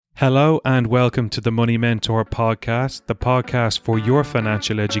Hello and welcome to the Money Mentor podcast, the podcast for your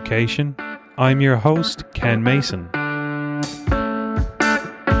financial education. I'm your host, Ken Mason.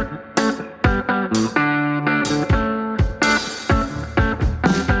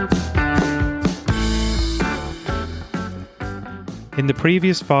 In the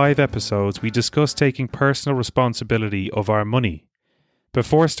previous 5 episodes, we discussed taking personal responsibility of our money.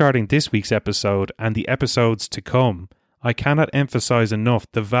 Before starting this week's episode and the episodes to come, I cannot emphasize enough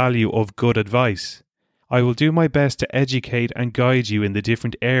the value of good advice. I will do my best to educate and guide you in the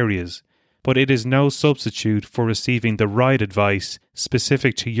different areas, but it is no substitute for receiving the right advice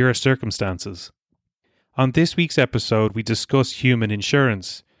specific to your circumstances. On this week's episode, we discuss human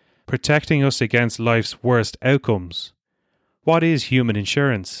insurance, protecting us against life's worst outcomes. What is human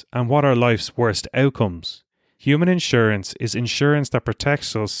insurance, and what are life's worst outcomes? Human insurance is insurance that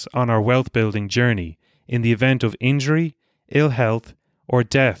protects us on our wealth-building journey in the event of injury, ill health, or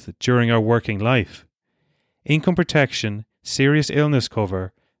death during our working life. Income protection, serious illness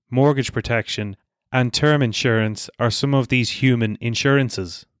cover, mortgage protection, and term insurance are some of these human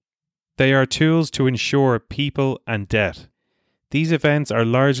insurances. They are tools to insure people and debt. These events are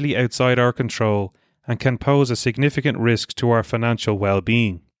largely outside our control and can pose a significant risk to our financial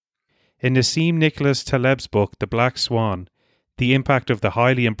well-being. In Nassim Nicholas Taleb's book, The Black Swan, The Impact of the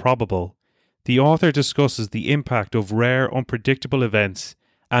Highly Improbable, the author discusses the impact of rare, unpredictable events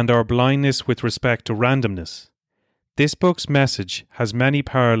and our blindness with respect to randomness. This book's message has many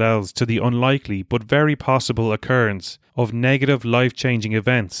parallels to the unlikely but very possible occurrence of negative life-changing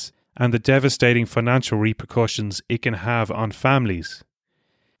events and the devastating financial repercussions it can have on families.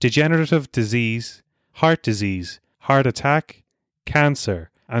 Degenerative disease, heart attack, cancer,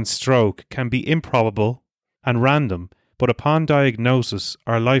 and stroke can be improbable and random, but upon diagnosis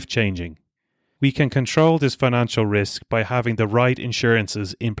are life-changing. We can control this financial risk by having the right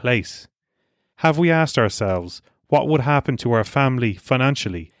insurances in place. Have we asked ourselves what would happen to our family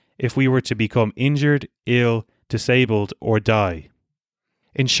financially if we were to become injured, ill, disabled, or die?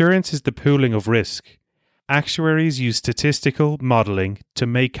 Insurance is the pooling of risk. Actuaries use statistical modelling to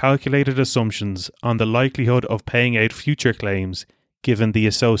make calculated assumptions on the likelihood of paying out future claims given the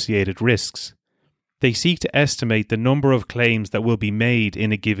associated risks. They seek to estimate the number of claims that will be made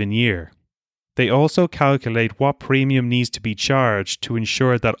in a given year. They also calculate what premium needs to be charged to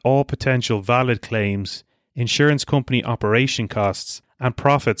ensure that all potential valid claims, insurance company operation costs, and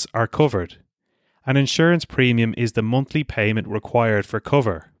profits are covered. An insurance premium is the monthly payment required for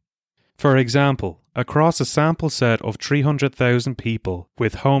cover. For example, across a sample set of 300,000 people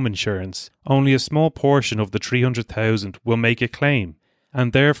with home insurance, only a small portion of the 300,000 will make a claim,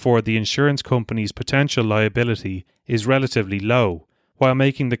 and therefore the insurance company's potential liability is relatively low, while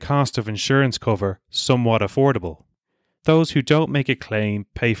making the cost of insurance cover somewhat affordable. Those who don't make a claim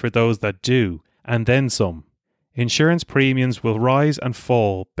pay for those that do, and then some. Insurance premiums will rise and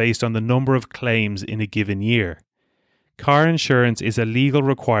fall based on the number of claims in a given year. Car insurance is a legal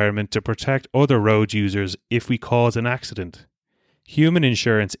requirement to protect other road users if we cause an accident. Human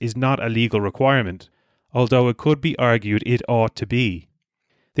insurance is not a legal requirement, although it could be argued it ought to be.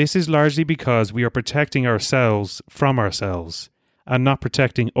 This is largely because we are protecting ourselves from ourselves, and not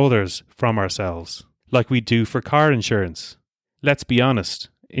protecting others from ourselves, like we do for car insurance. Let's be honest,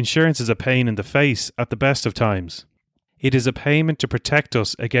 insurance is a pain in the face at the best of times. It is a payment to protect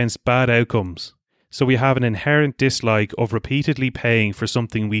us against bad outcomes, so we have an inherent dislike of repeatedly paying for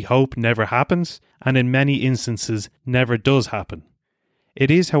something we hope never happens, and in many instances never does happen.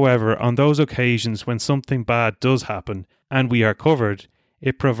 It is, however, on those occasions when something bad does happen, and we are covered,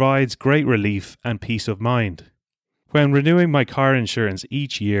 it provides great relief and peace of mind. When renewing my car insurance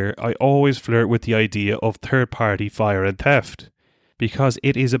each year, I always flirt with the idea of third-party fire and theft, because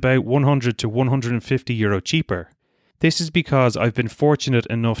it is about €100 to €150 cheaper. This is because I've been fortunate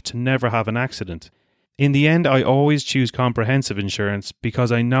enough to never have an accident. In the end, I always choose comprehensive insurance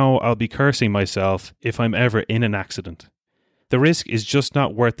because I know I'll be cursing myself if I'm ever in an accident. The risk is just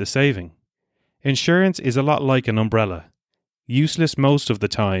not worth the saving. Insurance is a lot like an umbrella. Useless most of the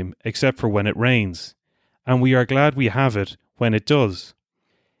time, except for when it rains. And we are glad we have it when it does.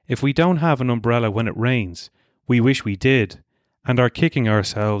 If we don't have an umbrella when it rains, we wish we did, and are kicking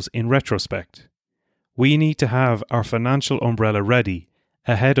ourselves in retrospect. We need to have our financial umbrella ready,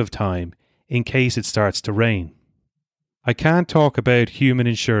 ahead of time, in case it starts to rain. I can't talk about human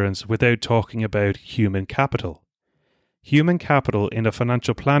insurance without talking about human capital. Human capital in a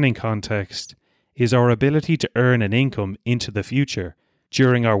financial planning context is our ability to earn an income into the future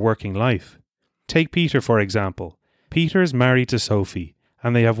during our working life. Take Peter, for example. Peter is married to Sophie,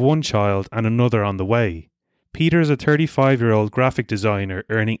 and they have one child and another on the way. Peter is a 35-year-old graphic designer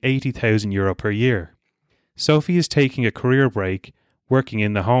earning €80,000 per year. Sophie is taking a career break, working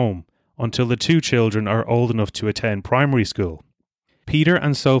in the home, until the two children are old enough to attend primary school. Peter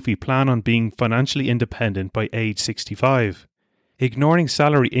and Sophie plan on being financially independent by age 65. Ignoring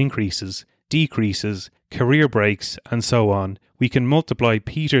salary increases, decreases, career breaks, and so on, we can multiply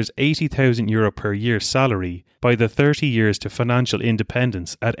Peter's €80,000 per year salary by the 30 years to financial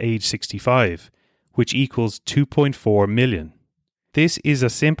independence at age 65, which equals 2.4 million. This is a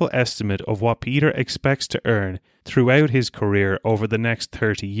simple estimate of what Peter expects to earn throughout his career over the next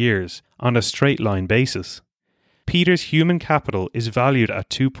 30 years on a straight line basis. Peter's human capital is valued at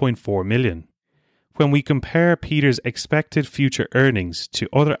 2.4 million. When we compare Peter's expected future earnings to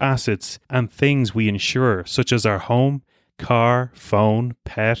other assets and things we insure, such as our home, car, phone,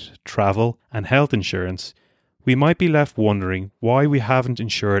 pet, travel, and health insurance, we might be left wondering why we haven't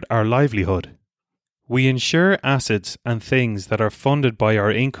insured our livelihood. We insure assets and things that are funded by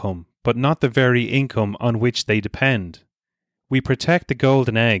our income, but not the very income on which they depend. We protect the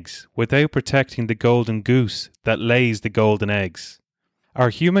golden eggs without protecting the golden goose that lays the golden eggs. Our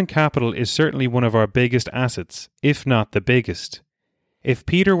human capital is certainly one of our biggest assets, if not the biggest. If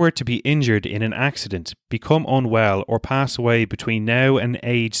Peter were to be injured in an accident, become unwell, or pass away between now and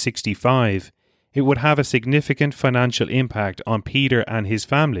age 65, it would have a significant financial impact on Peter and his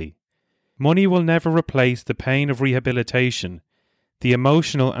family. Money will never replace the pain of rehabilitation, the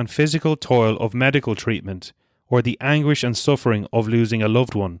emotional and physical toil of medical treatment, or the anguish and suffering of losing a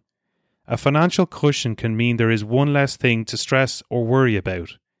loved one. A financial cushion can mean there is one less thing to stress or worry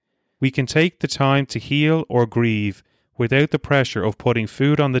about. We can take the time to heal or grieve without the pressure of putting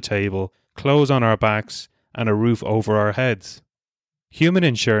food on the table, clothes on our backs, and a roof over our heads. Human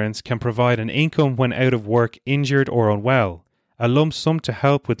insurance can provide an income when out of work, injured or unwell, a lump sum to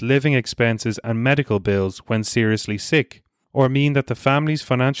help with living expenses and medical bills when seriously sick, or mean that the family's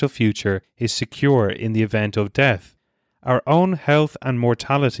financial future is secure in the event of death. Our own health and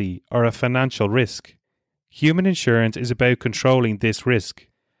mortality are a financial risk. Human insurance is about controlling this risk.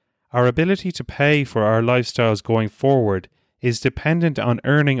 Our ability to pay for our lifestyles going forward is dependent on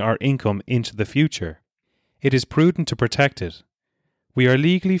earning our income into the future. It is prudent to protect it. We are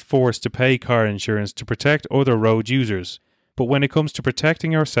legally forced to pay car insurance to protect other road users, but when it comes to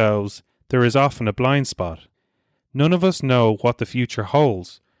protecting ourselves, there is often a blind spot. None of us know what the future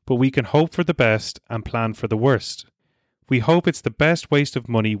holds, but we can hope for the best and plan for the worst. We hope it's the best waste of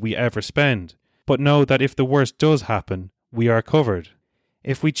money we ever spend, but know that if the worst does happen, we are covered.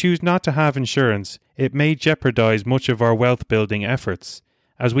 If we choose not to have insurance, it may jeopardize much of our wealth-building efforts,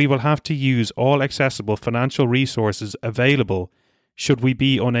 as we will have to use all accessible financial resources available should we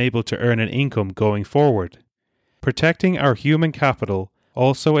be unable to earn an income going forward. Protecting our human capital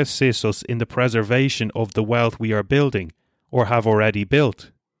also assists us in the preservation of the wealth we are building or have already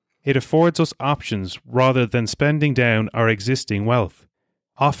built. It affords us options rather than spending down our existing wealth.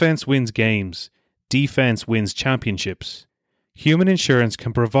 Offense wins games, defense wins championships. Human insurance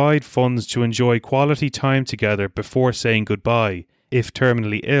can provide funds to enjoy quality time together before saying goodbye, if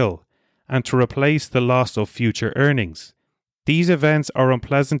terminally ill, and to replace the loss of future earnings. These events are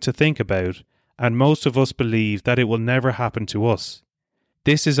unpleasant to think about, and most of us believe that it will never happen to us.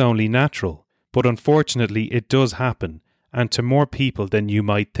 This is only natural, but unfortunately it does happen, and to more people than you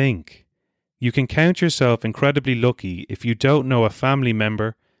might think. You can count yourself incredibly lucky if you don't know a family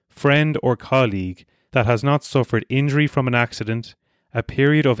member, friend or colleague that has not suffered injury from an accident, a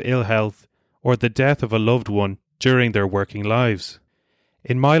period of ill health, or the death of a loved one during their working lives.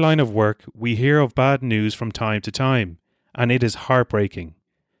 In my line of work, we hear of bad news from time to time, and it is heartbreaking.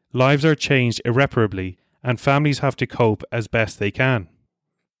 Lives are changed irreparably, and families have to cope as best they can.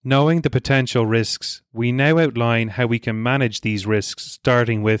 Knowing the potential risks, we now outline how we can manage these risks,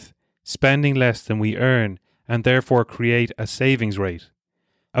 starting with spending less than we earn and therefore create a savings rate.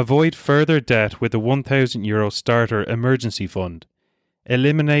 Avoid further debt with a €1,000 starter emergency fund.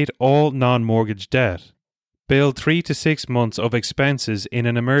 Eliminate all non-mortgage debt. Build 3 to 6 months of expenses in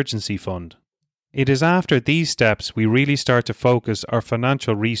an emergency fund. It is after these steps we really start to focus our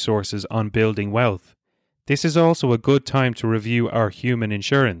financial resources on building wealth. This is also a good time to review our human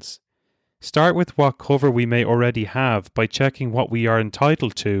insurance. Start with what cover we may already have by checking what we are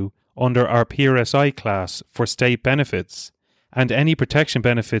entitled to under our PRSI class for state benefits, and any protection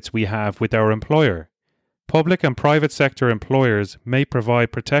benefits we have with our employer. Public and private sector employers may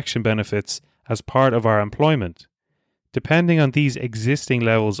provide protection benefits as part of our employment. Depending on these existing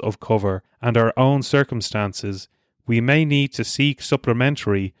levels of cover and our own circumstances, we may need to seek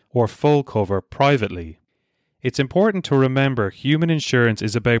supplementary or full cover privately. It's important to remember human insurance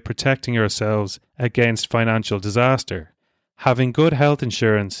is about protecting ourselves against financial disaster. Having good health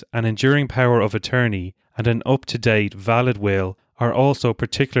insurance, an enduring power of attorney, and an up-to-date, valid will are also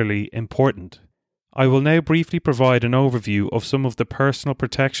particularly important. I will now briefly provide an overview of some of the personal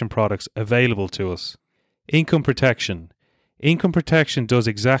protection products available to us. Income protection. Income protection does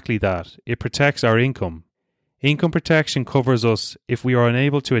exactly that. It protects our income. Income protection covers us if we are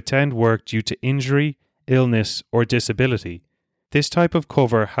unable to attend work due to injury, illness, or disability. This type of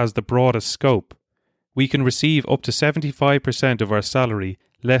cover has the broadest scope. We can receive up to 75% of our salary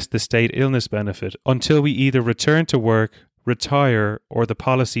less the state illness benefit until we either return to work, retire, or the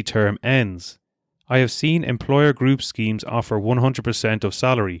policy term ends. I have seen employer group schemes offer 100% of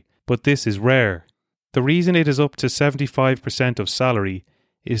salary, but this is rare. The reason it is up to 75% of salary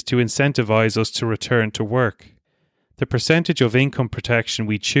is to incentivize us to return to work. The percentage of income protection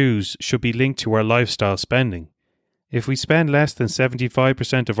we choose should be linked to our lifestyle spending. If we spend less than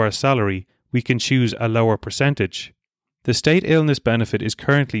 75% of our salary, we can choose a lower percentage. The state illness benefit is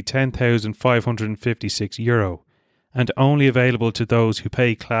currently €10,556 and only available to those who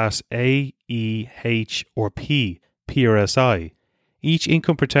pay Class A, E, H or P, PRSI. Each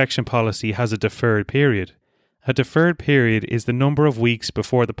income protection policy has a deferred period. A deferred period is the number of weeks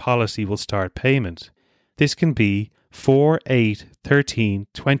before the policy will start payment. This can be 4, 8, 13,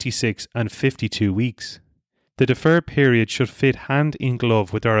 26 and 52 weeks. The deferred period should fit hand in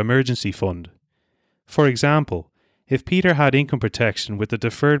glove with our emergency fund. For example, if Peter had income protection with a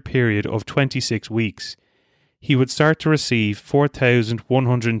deferred period of 26 weeks, he would start to receive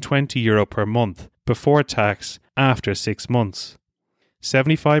 €4,120 per month before tax after 6 months.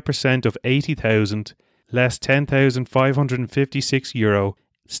 75% of 80,000 less €10,556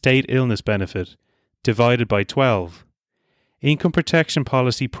 state illness benefit divided by 12. Income protection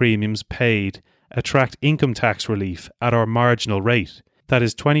policy premiums paid attract income tax relief at our marginal rate, that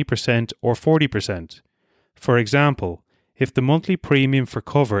is 20% or 40%. For example, if the monthly premium for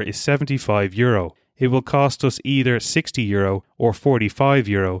cover is €75, it will cost us either €60 or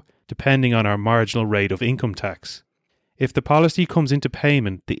 €45, depending on our marginal rate of income tax. If the policy comes into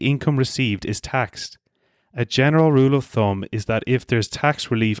payment, the income received is taxed. A general rule of thumb is that if there's tax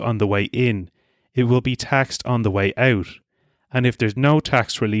relief on the way in, it will be taxed on the way out, and if there's no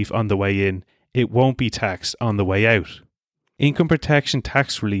tax relief on the way in, it won't be taxed on the way out. Income protection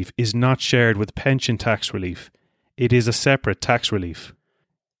tax relief is not shared with pension tax relief. It is a separate tax relief.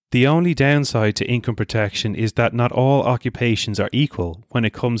 The only downside to income protection is that not all occupations are equal when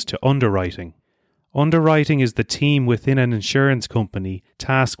it comes to underwriting. Underwriting is the team within an insurance company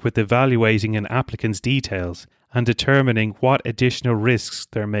tasked with evaluating an applicant's details and determining what additional risks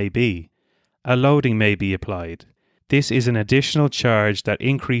there may be. A loading may be applied. This is an additional charge that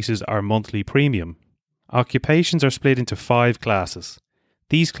increases our monthly premium. Occupations are split into 5 classes.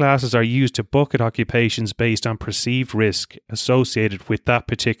 These classes are used to bucket occupations based on perceived risk associated with that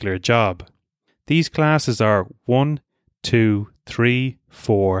particular job. These classes are 1, 2, 3,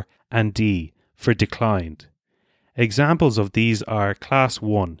 4, and D for declined. Examples of these are Class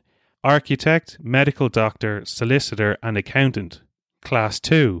 1, architect, medical doctor, solicitor, and accountant. Class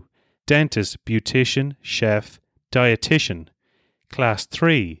 2, dentist, beautician, chef, dietitian. Class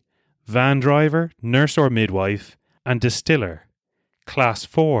 3, van driver, nurse or midwife, and distiller. Class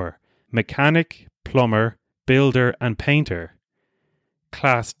 4, mechanic, plumber, builder, and painter.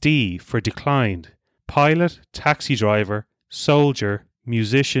 Class D for declined, pilot, taxi driver, soldier,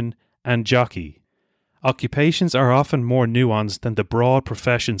 musician, and jockey. Occupations are often more nuanced than the broad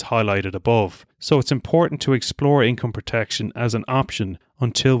professions highlighted above, so it's important to explore income protection as an option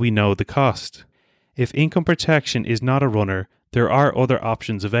until we know the cost. If income protection is not a runner, there are other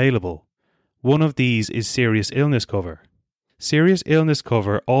options available. One of these is serious illness cover. Serious illness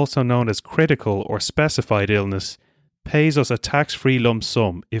cover, also known as critical or specified illness, pays us a tax-free lump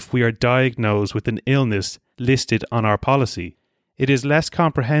sum if we are diagnosed with an illness listed on our policy. It is less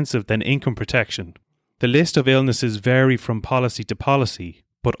comprehensive than income protection. The list of illnesses vary from policy to policy,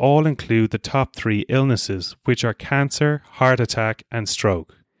 but all include the top 3 illnesses, which are cancer, heart attack, and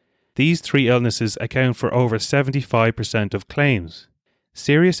stroke. These 3 illnesses account for over 75% of claims.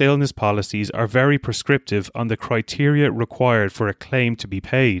 Serious illness policies are very prescriptive on the criteria required for a claim to be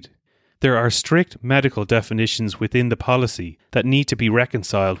paid. There are strict medical definitions within the policy that need to be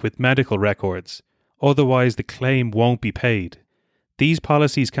reconciled with medical records, otherwise the claim won't be paid. These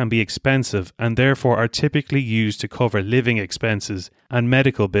policies can be expensive and therefore are typically used to cover living expenses and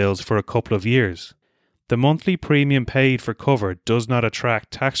medical bills for a couple of years. The monthly premium paid for cover does not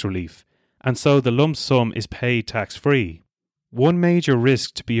attract tax relief, and so the lump sum is paid tax-free. One major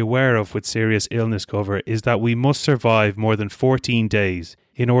risk to be aware of with serious illness cover is that we must survive more than 14 days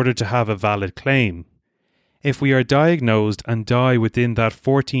in order to have a valid claim. If we are diagnosed and die within that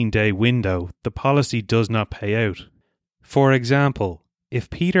 14-day window, the policy does not pay out. For example, if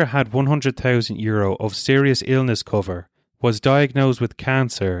Peter had €100,000 of serious illness cover, was diagnosed with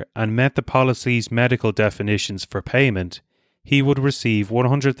cancer and met the policy's medical definitions for payment, he would receive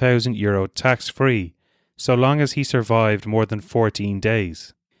 €100,000 tax-free, so long as he survived more than 14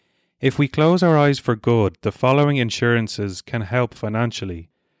 days. If we close our eyes for good, the following insurances can help financially.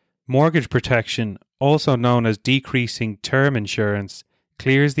 Mortgage protection, also known as decreasing term insurance,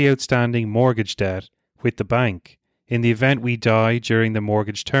 clears the outstanding mortgage debt with the bank in the event we die during the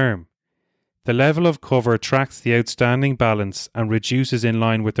mortgage term. The level of cover tracks the outstanding balance and reduces in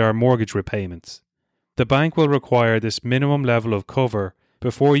line with our mortgage repayments. The bank will require this minimum level of cover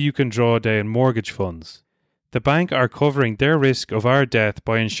before you can draw down mortgage funds. The bank are covering their risk of our death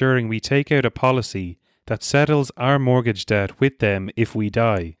by ensuring we take out a policy that settles our mortgage debt with them if we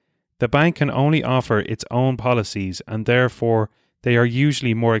die. The bank can only offer its own policies and therefore they are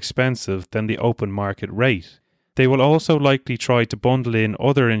usually more expensive than the open market rate. They will also likely try to bundle in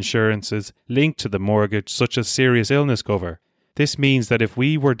other insurances linked to the mortgage, such as serious illness cover. This means that if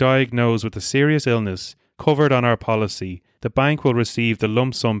we were diagnosed with a serious illness covered on our policy, the bank will receive the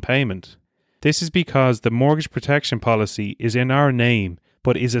lump sum payment. This is because the mortgage protection policy is in our name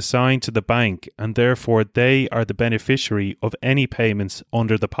but is assigned to the bank, and therefore they are the beneficiary of any payments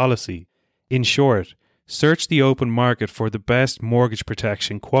under the policy. In short, search the open market for the best mortgage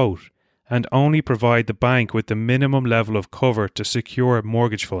protection quote and only provide the bank with the minimum level of cover to secure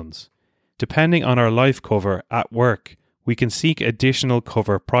mortgage funds. Depending on our life cover at work, we can seek additional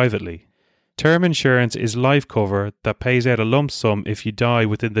cover privately. Term insurance is life cover that pays out a lump sum if you die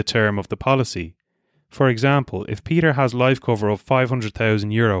within the term of the policy. For example, if Peter has life cover of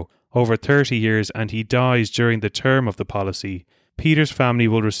 €500,000 over 30 years and he dies during the term of the policy, Peter's family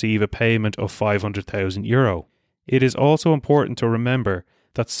will receive a payment of €500,000. It is also important to remember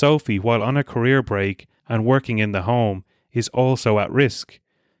that Sophie, while on a career break and working in the home, is also at risk.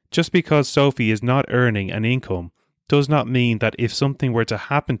 Just because Sophie is not earning an income does not mean that if something were to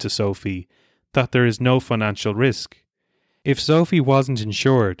happen to Sophie, that there is no financial risk. If Sophie wasn't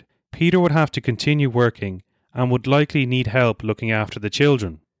insured, Peter would have to continue working and would likely need help looking after the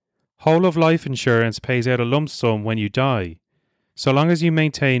children. Whole of life insurance pays out a lump sum when you die. So long as you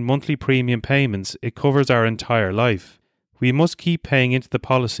maintain monthly premium payments, it covers our entire life. We must keep paying into the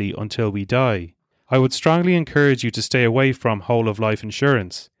policy until we die. I would strongly encourage you to stay away from whole of life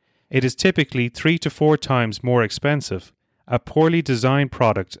insurance. It is typically 3 to 4 times more expensive, a poorly designed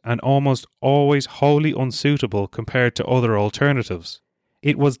product, and almost always wholly unsuitable compared to other alternatives.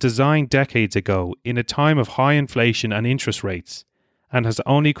 It was designed decades ago in a time of high inflation and interest rates, and has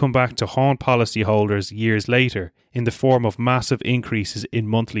only come back to haunt policyholders years later in the form of massive increases in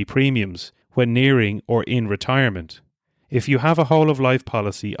monthly premiums when nearing or in retirement. If you have a whole-of-life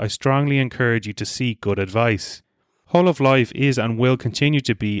policy, I strongly encourage you to seek good advice. Whole of life is and will continue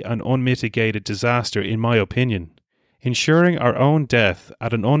to be an unmitigated disaster in my opinion. Ensuring our own death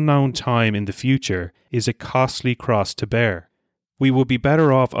at an unknown time in the future is a costly cross to bear. We would be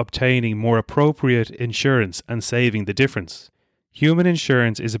better off obtaining more appropriate insurance and saving the difference. Human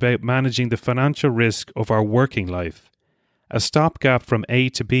insurance is about managing the financial risk of our working life, a stopgap from A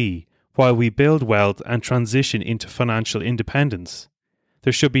to B, while we build wealth and transition into financial independence.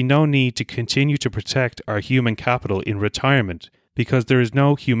 There should be no need to continue to protect our human capital in retirement because there is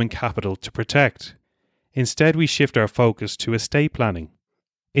no human capital to protect. Instead, we shift our focus to estate planning.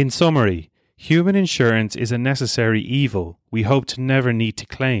 In summary, human insurance is a necessary evil we hope to never need to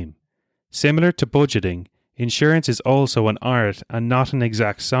claim. Similar to budgeting, insurance is also an art and not an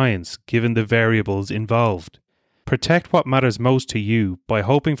exact science given the variables involved. Protect what matters most to you by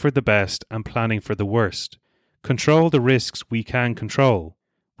hoping for the best and planning for the worst. Control the risks we can control.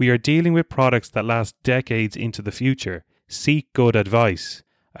 We are dealing with products that last decades into the future. Seek good advice.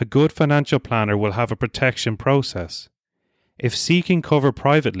 A good financial planner will have a protection process. If seeking cover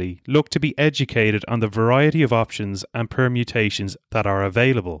privately, look to be educated on the variety of options and permutations that are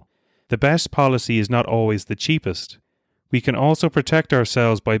available. The best policy is not always the cheapest. We can also protect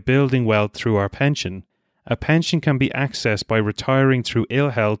ourselves by building wealth through our pension. A pension can be accessed by retiring through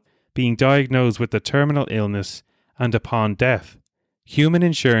ill health, being diagnosed with a terminal illness, and upon death. Human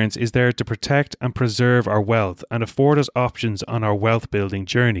insurance is there to protect and preserve our wealth and afford us options on our wealth-building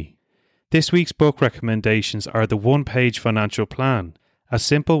journey. This week's book recommendations are The One-Page Financial Plan, A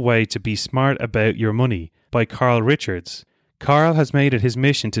Simple Way to Be Smart About Your Money by Carl Richards. Carl has made it his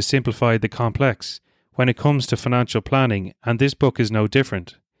mission to simplify the complex. when it comes to financial planning, and this book is no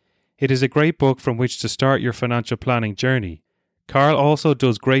different. It is a great book from which to start your financial planning journey. Carl also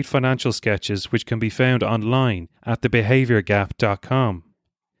does great financial sketches which can be found online at thebehaviorgap.com.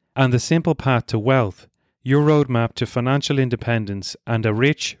 And The Simple Path to Wealth, Your Roadmap to Financial Independence and a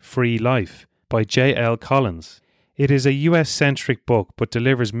Rich, Free Life by J.L. Collins. It is a US-centric book but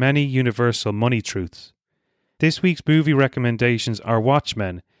delivers many universal money truths. This week's movie recommendations are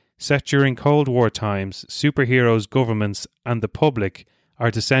Watchmen. Set during Cold War times, superheroes, governments, and the public are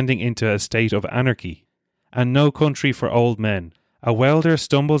descending into a state of anarchy. And No Country for Old Men. A welder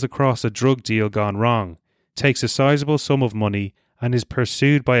stumbles across a drug deal gone wrong, takes a sizable sum of money, and is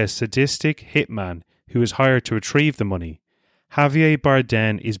pursued by a sadistic hitman who is hired to retrieve the money. Javier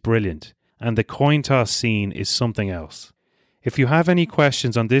Bardem is brilliant, and the coin toss scene is something else. If you have any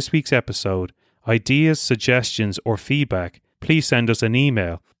questions on this week's episode, ideas, suggestions, or feedback, please send us an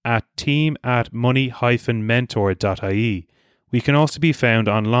email at team@money-mentor.ie. We can also be found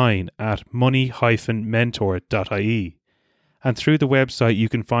online at money-mentor.ie. And through the website you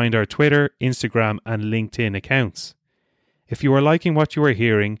can find our Twitter, Instagram and LinkedIn accounts. If you are liking what you are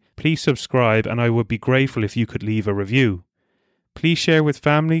hearing, please subscribe and I would be grateful if you could leave a review. Please share with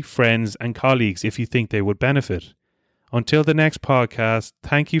family, friends and colleagues if you think they would benefit. Until the next podcast,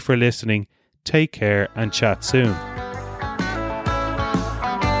 thank you for listening, take care and chat soon.